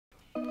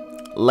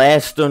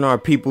last on our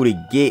people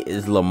to get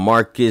is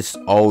LaMarcus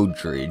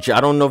Aldridge. I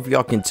don't know if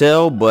y'all can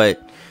tell,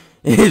 but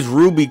his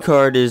Ruby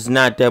card is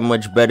not that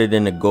much better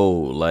than the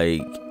gold.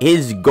 Like,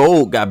 his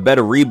gold got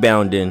better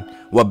rebounding,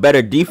 well,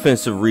 better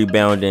defensive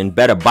rebounding,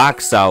 better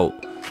box out,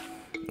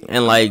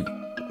 and like,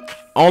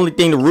 only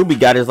thing the Ruby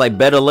got is like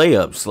better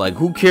layups. Like,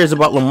 who cares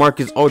about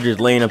LaMarcus Aldridge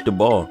laying up the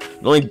ball?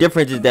 The only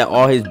difference is that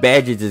all his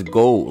badges is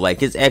gold. Like,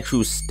 his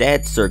actual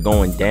stats are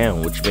going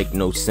down, which make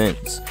no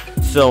sense.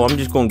 So I'm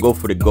just gonna go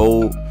for the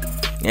gold,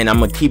 and I'm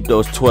gonna keep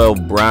those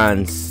 12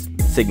 bronze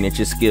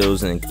signature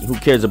skills, and who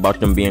cares about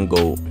them being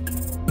gold?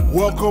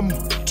 Welcome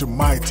to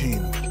my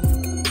team.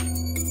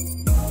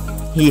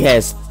 He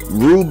has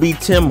Ruby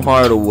Tim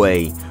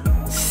Hardaway,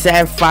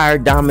 Sapphire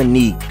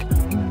Dominique,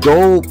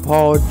 Gold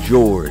Paul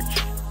George,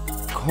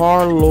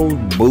 Carlos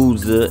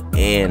Boozer,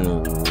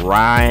 and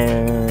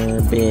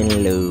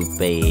Ryan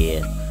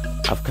Lupe.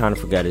 I've kind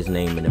of forgot his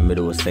name in the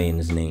middle of saying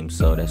his name,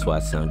 so that's why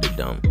it sounded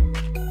dumb.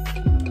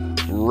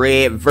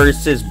 Red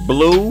versus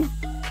blue,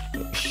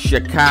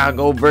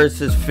 Chicago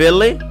versus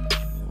Philly.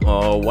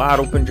 Oh, wide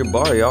open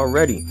Jabari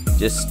already.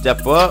 Just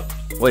step up.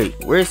 Wait,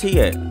 where's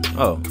he at?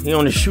 Oh, he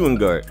on the shooting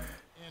guard.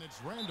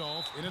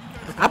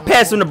 I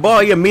passed him the ball,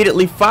 he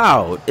immediately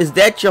fouled. Is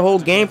that your whole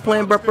game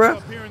plan,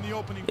 bruh?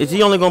 Is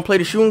he only gonna play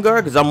the shooting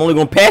guard? Because I'm only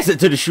gonna pass it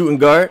to the shooting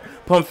guard.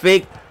 Pump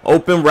fake,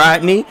 open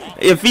Rodney.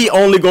 If he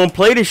only gonna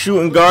play the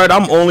shooting guard,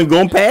 I'm only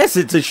gonna pass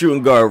it to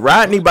shooting guard.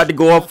 Rodney about to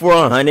go up for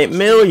 100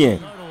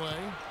 million.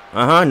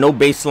 No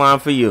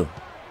baseline for you.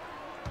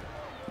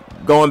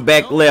 Going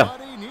back left.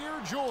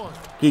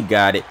 He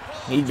got it.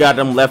 He got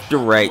them left to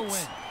right.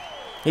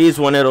 He's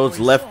one of those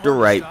left to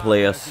right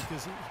players.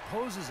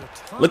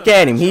 Look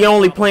at him. He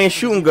only playing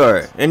shooting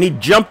guard. And he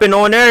jumping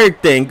on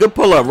everything. Good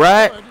pull up,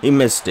 right? He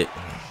missed it.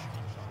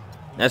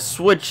 Let's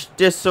switch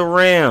this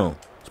around.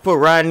 Let's put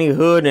Rodney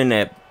Hood in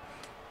that.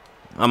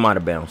 I'm out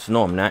of bounds.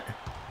 No, I'm not.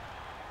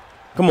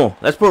 Come on.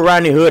 Let's put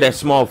Rodney Hood at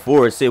small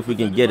forward. See if we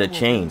can get a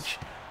change.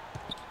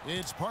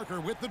 It's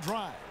Parker with the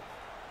drive.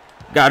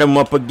 Got him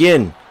up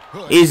again.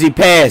 Easy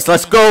pass.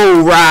 Let's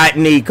go,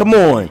 Rodney. Come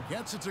on.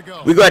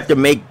 We're going to have to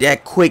make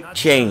that quick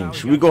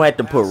change. We're going to have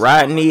to put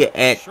Rodney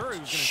at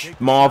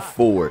small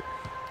forward.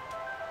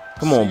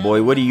 Come on,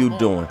 boy. What are you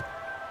doing?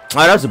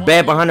 Oh, that was a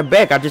bad behind the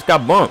back. I just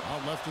got bumped.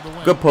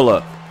 Good pull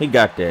up. He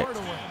got that.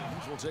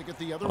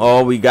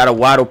 Oh, we got a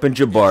wide open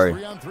Jabari.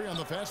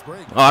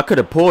 Oh, I could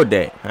have pulled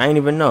that. I ain't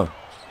even know.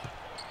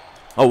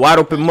 Oh, wide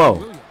open Mo.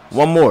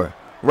 One more.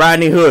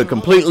 Rodney Hood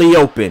completely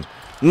open.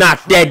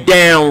 Knock that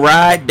down,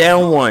 Rod.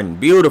 Down one.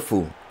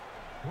 Beautiful.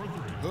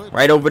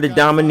 Right over to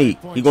Dominique.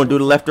 He gonna do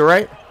the left or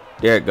right?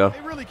 There it go.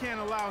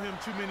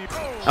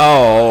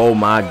 Oh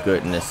my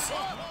goodness.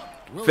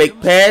 Fake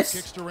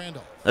pass.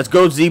 Let's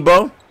go,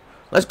 Zebo.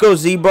 Let's go,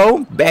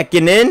 Zebo.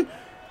 Backing in.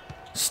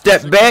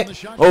 Step back.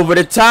 Over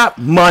the top.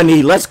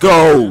 Money. Let's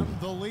go.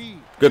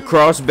 Good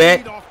cross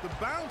back.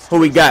 Who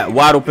we got?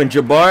 Wide open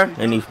Jabbar.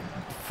 And he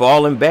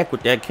falling back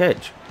with that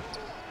catch.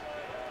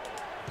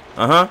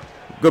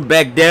 Good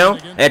back down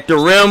at the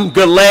rim.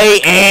 Good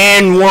lay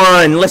and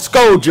one. Let's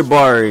go,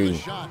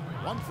 Jabari.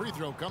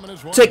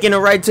 Taking it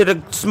right to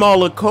the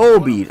smaller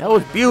Kobe. That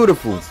was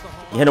beautiful.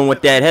 Hit him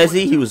with that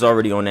hezzy. He was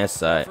already on that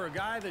side.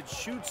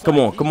 Come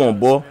on,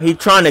 boy. He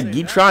trying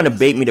to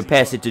bait me to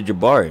pass it to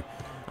Jabari.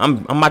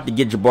 I'm about to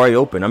get Jabari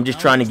open. I'm just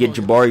trying to get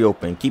Jabari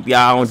open. Keep your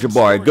eye on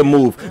Jabari. Good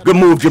move. Good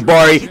move,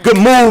 Jabari. Good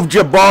move,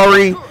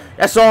 Jabari.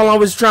 That's all I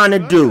was trying to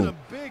do.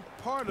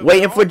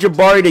 Waiting for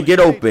Jabari to get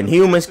open.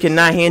 Humans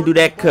cannot handle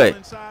that cut.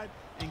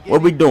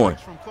 What we doing?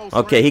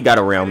 Okay, he got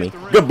around me.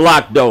 Good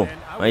block, though.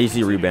 Oh,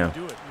 easy rebound.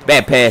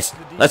 Bad pass.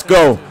 Let's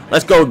go.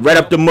 Let's go. Right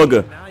up the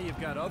mugger.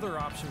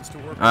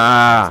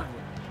 Ah.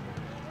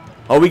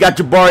 Oh, we got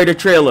Jabari the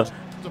trailer.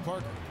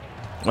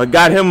 I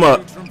got him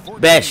up.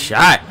 Bad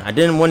shot. I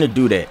didn't want to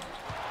do that.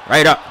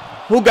 Right up.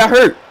 Who got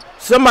hurt?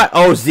 Somebody.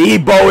 Oh,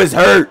 Zebo is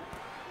hurt.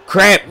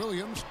 Crap.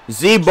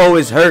 Zebo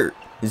is hurt.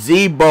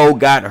 Zebo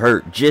got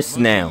hurt just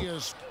now.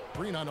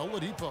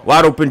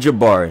 Wide open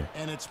Jabari.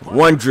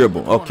 One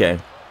dribble. Okay.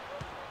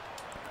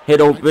 Hit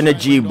open to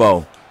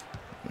Gbo.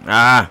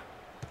 Ah.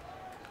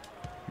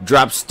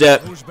 Drop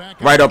step.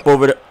 Right up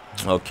over the.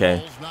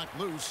 Okay.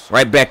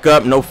 Right back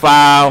up. No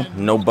foul.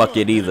 No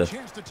bucket either.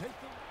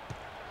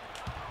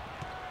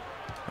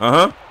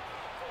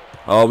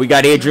 Oh, we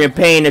got Adrian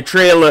Payne, the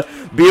trailer.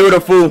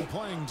 Beautiful.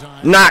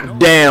 Knock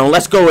down.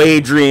 Let's go,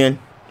 Adrian.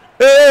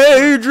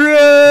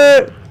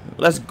 Adrian.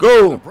 Let's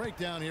go.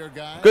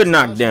 Good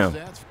knockdown.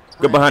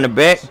 Good behind the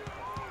back.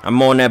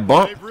 I'm on that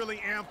bump.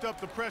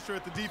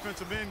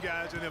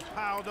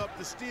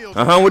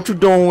 What you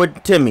doing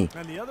with Timmy?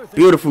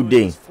 Beautiful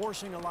D.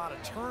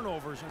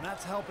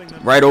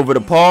 Right over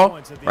to Paul.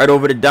 Right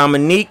over to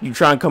Dominique. You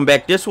try and come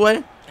back this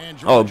way?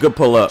 Oh, good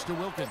pull up.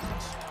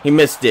 He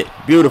missed it.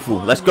 Beautiful.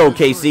 Let's go,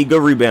 KC.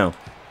 Good rebound.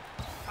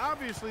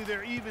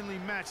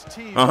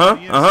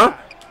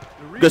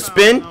 Good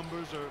spin.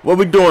 What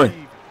we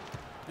doing?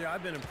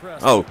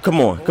 Oh,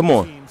 come on. Come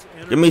on.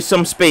 Give me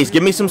some space.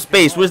 Give me some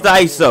space. Where's the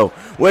ISO?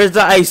 Where's the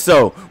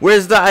ISO?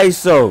 Where's the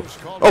ISO?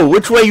 Oh,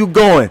 which way you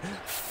going?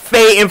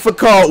 Fading for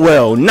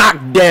Caldwell.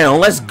 Knocked down.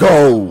 Let's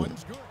go.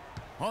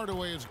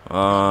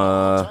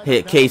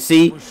 Hit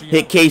KC.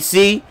 Hit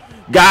KC.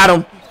 Got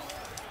him.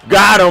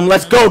 Got him.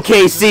 Let's go,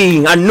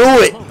 KC. I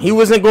knew it. He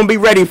wasn't going to be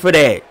ready for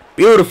that.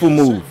 Beautiful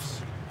move.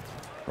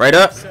 Right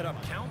up.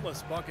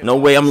 No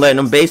way I'm letting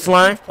him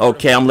baseline.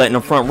 Okay, I'm letting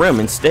him front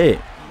rim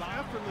instead.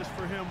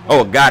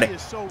 Oh, got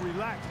it.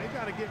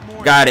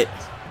 Got it.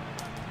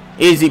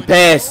 Easy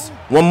pass.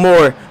 One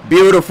more.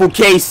 Beautiful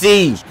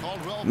KC.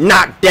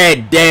 Knock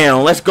that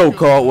down. Let's go,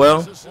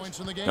 Caldwell.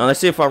 Now, let's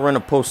see if I run a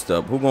post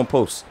up. Who going to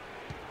post?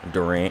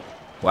 Durant.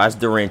 Why is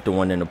Durant the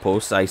one in the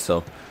post?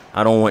 ISO.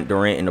 I don't want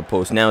Durant in the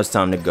post. Now it's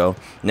time to go.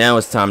 Now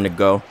it's time to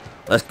go.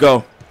 Let's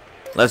go.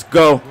 Let's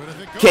go.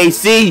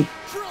 KC.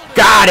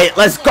 Got it.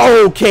 Let's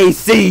go,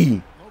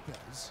 KC.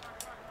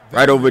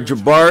 Right over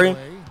Jabari.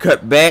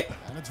 Cut back.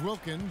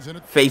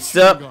 Face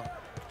up.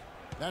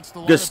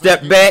 Good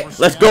step back.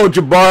 Let's go,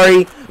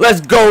 Jabari.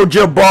 Let's go,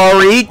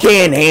 Jabari. He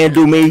can't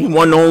handle me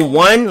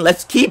one-on-one.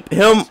 Let's keep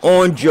him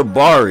on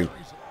Jabari.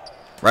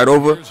 Right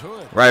over.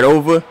 Right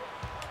over.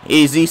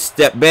 Easy.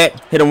 Step back.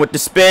 Hit him with the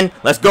spin.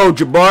 Let's go,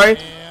 Jabari.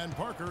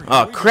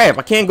 Oh, crap.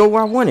 I can't go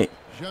where I want it.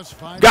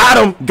 Got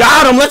him.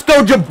 Got him. Let's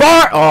go,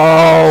 Jabari.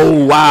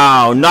 Oh,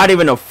 wow. Not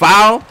even a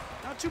foul.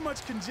 Not too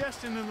much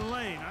congestion in the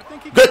lane. I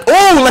think he good.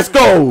 Oh, let's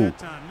go.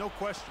 No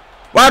question.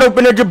 Wide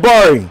open to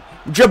Jabari.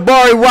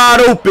 Jabari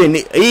wide open.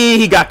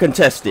 He got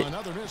contested.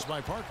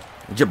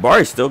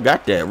 Jabari still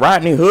got that.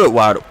 Rodney Hood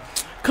wide open.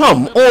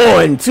 Come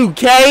on,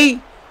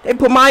 2K. They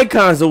put my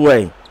icons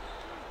away.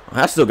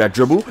 I still got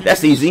dribble.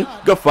 That's easy.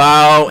 Good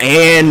foul.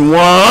 And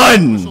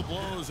one.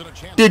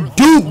 The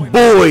Duke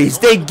boys.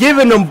 They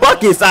giving them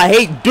buckets. I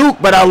hate Duke,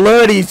 but I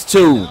love these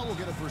two.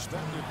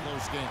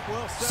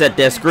 Set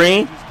that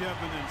screen.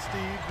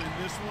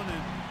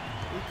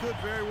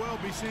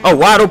 Oh,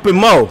 wide open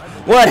Mo.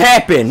 What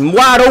happened?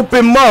 Wide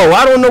open Mo.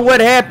 I don't know what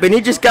happened.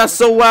 He just got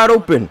so wide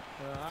open.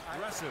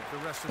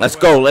 Let's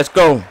go. Let's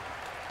go.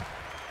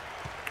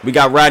 We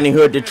got Rodney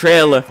Hood, the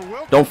trailer.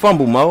 Don't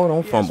fumble, Mo.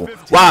 Don't fumble.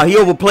 Wow, he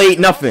overplayed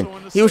nothing.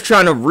 He was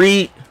trying to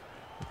read.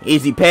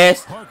 Easy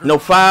pass. No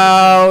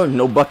foul.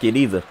 No bucket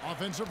either.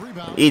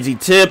 Easy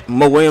tip.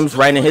 Mo Williams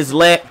right in his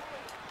lap.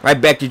 Right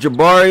back to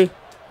Jabari.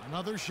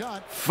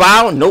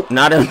 Foul. Nope,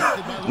 not a,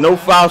 no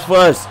fouls for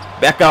us.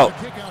 Back out.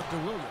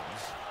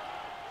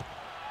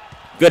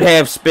 Good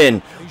half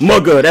spin.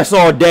 Mugger, that's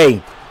all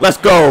day. Let's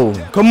go.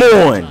 Come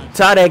on.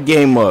 Tie that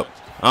game up.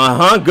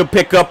 Good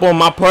pickup on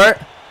my part.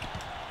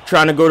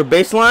 Trying to go to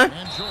baseline.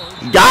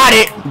 Got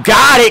it.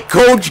 Got it,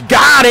 coach.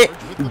 Got it.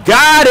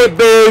 Got it,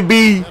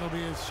 baby.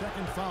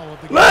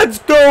 Let's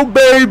go,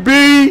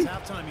 baby.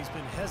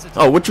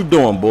 Oh, what you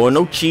doing, boy?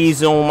 No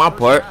cheese on my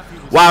part.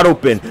 Wide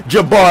open.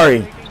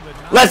 Jabari.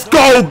 Let's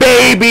go,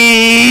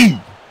 baby.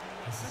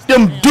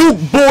 Them Duke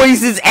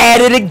boys is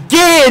at it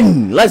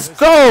again. Let's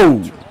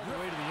go.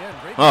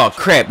 Oh,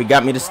 crap. He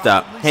got me to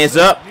stop. Hands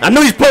up. I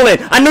knew he's pulling.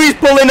 I knew he's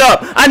pulling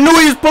up. I knew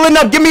he was pulling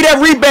up. Give me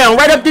that rebound.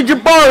 Right up to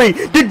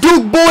Jabari. The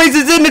Duke boys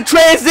is in the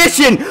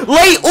transition.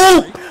 Late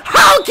oop.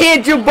 How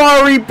can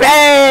Jabari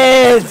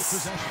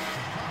pass?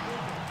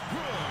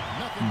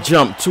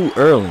 Jump too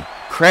early.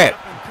 Crap.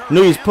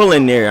 Knew he's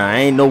pulling there. I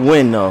ain't no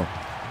win, though.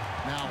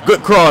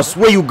 Good cross.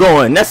 Where you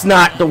going? That's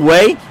not the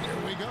way.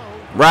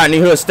 Rodney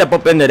Hood, step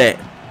up into that.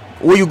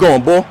 Where you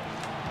going, boy?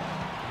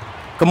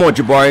 Come on,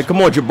 Jabari.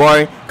 Come on,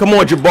 Jabari. Come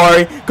on,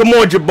 Jabari. Come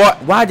on,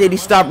 Jabari. Why did he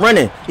stop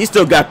running? He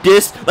still got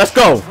this. Let's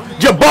go.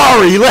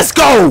 Jabari, let's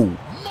go.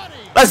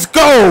 Let's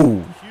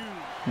go.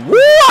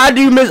 Woo, how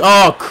do you miss?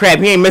 Oh, crap.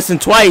 He ain't missing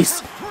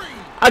twice.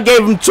 I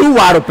gave him 2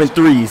 wide open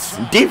threes.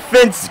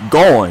 Defense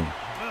gone.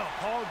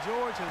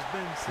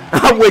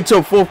 I'll wait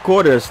till 4th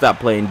quarter to stop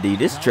playing D.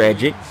 This is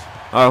tragic.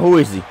 Who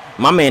is he?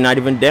 My man not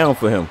even down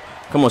for him.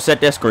 Come on, set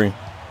that screen.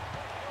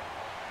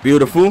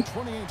 Beautiful.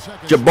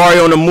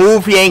 Jabari on the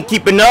move. He ain't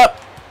keeping up.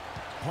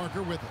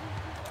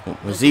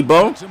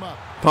 Zebo.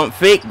 Pump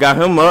fake. Got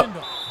him up.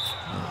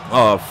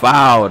 Oh,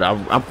 fouled.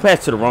 I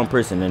passed to the wrong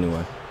person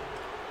anyway.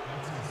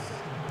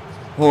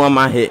 Who am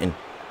I hitting?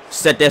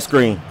 Set that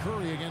screen.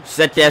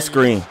 Set that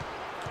screen.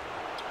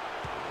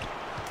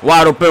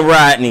 Wide open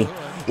Rodney.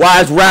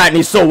 Why is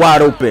Rodney so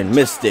wide open?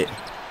 Missed it.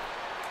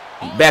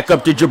 Back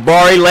up to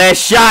Jabari. Last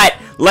shot.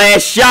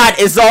 Last shot.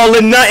 It's all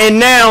or nothing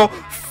now.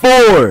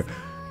 4.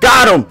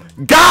 Got him.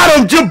 Got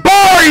him.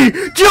 Jabari.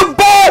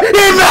 Jabari.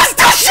 He missed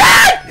the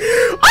shot.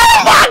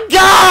 Oh, my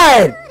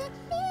God.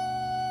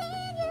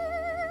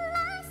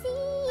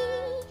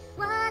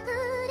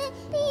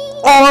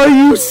 Are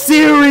you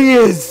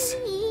serious?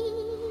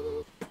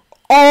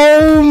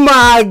 Oh,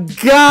 my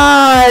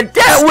God.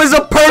 That was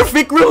a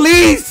perfect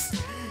release.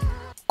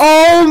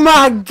 Oh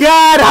my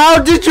God, how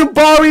did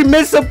Jabari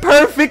miss a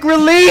perfect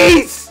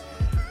release?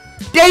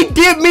 They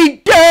did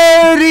me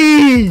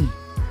dirty.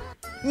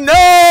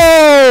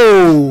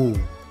 No.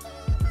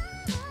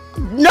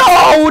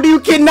 No,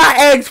 you cannot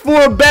ask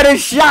for a better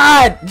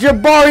shot.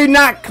 Jabari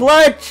not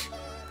clutch.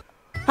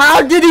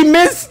 How did he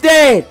miss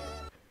that?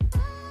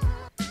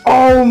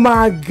 Oh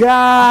my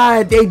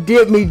God, they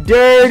did me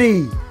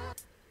dirty.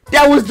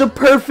 That was the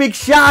perfect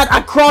shot.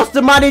 I crossed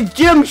him out his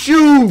gym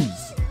shoes.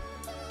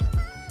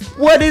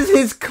 What is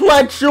his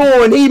clutch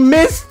on? He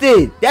missed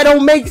it. That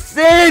don't make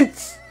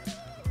sense.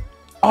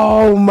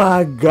 Oh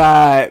my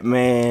God,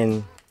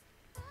 man.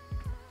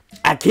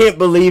 I can't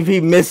believe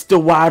he missed the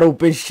wide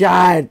open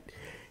shot.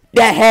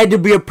 That had to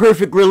be a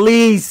perfect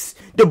release.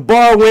 The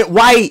ball went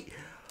white.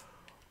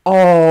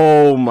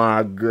 Oh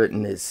my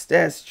goodness.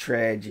 That's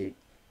tragic.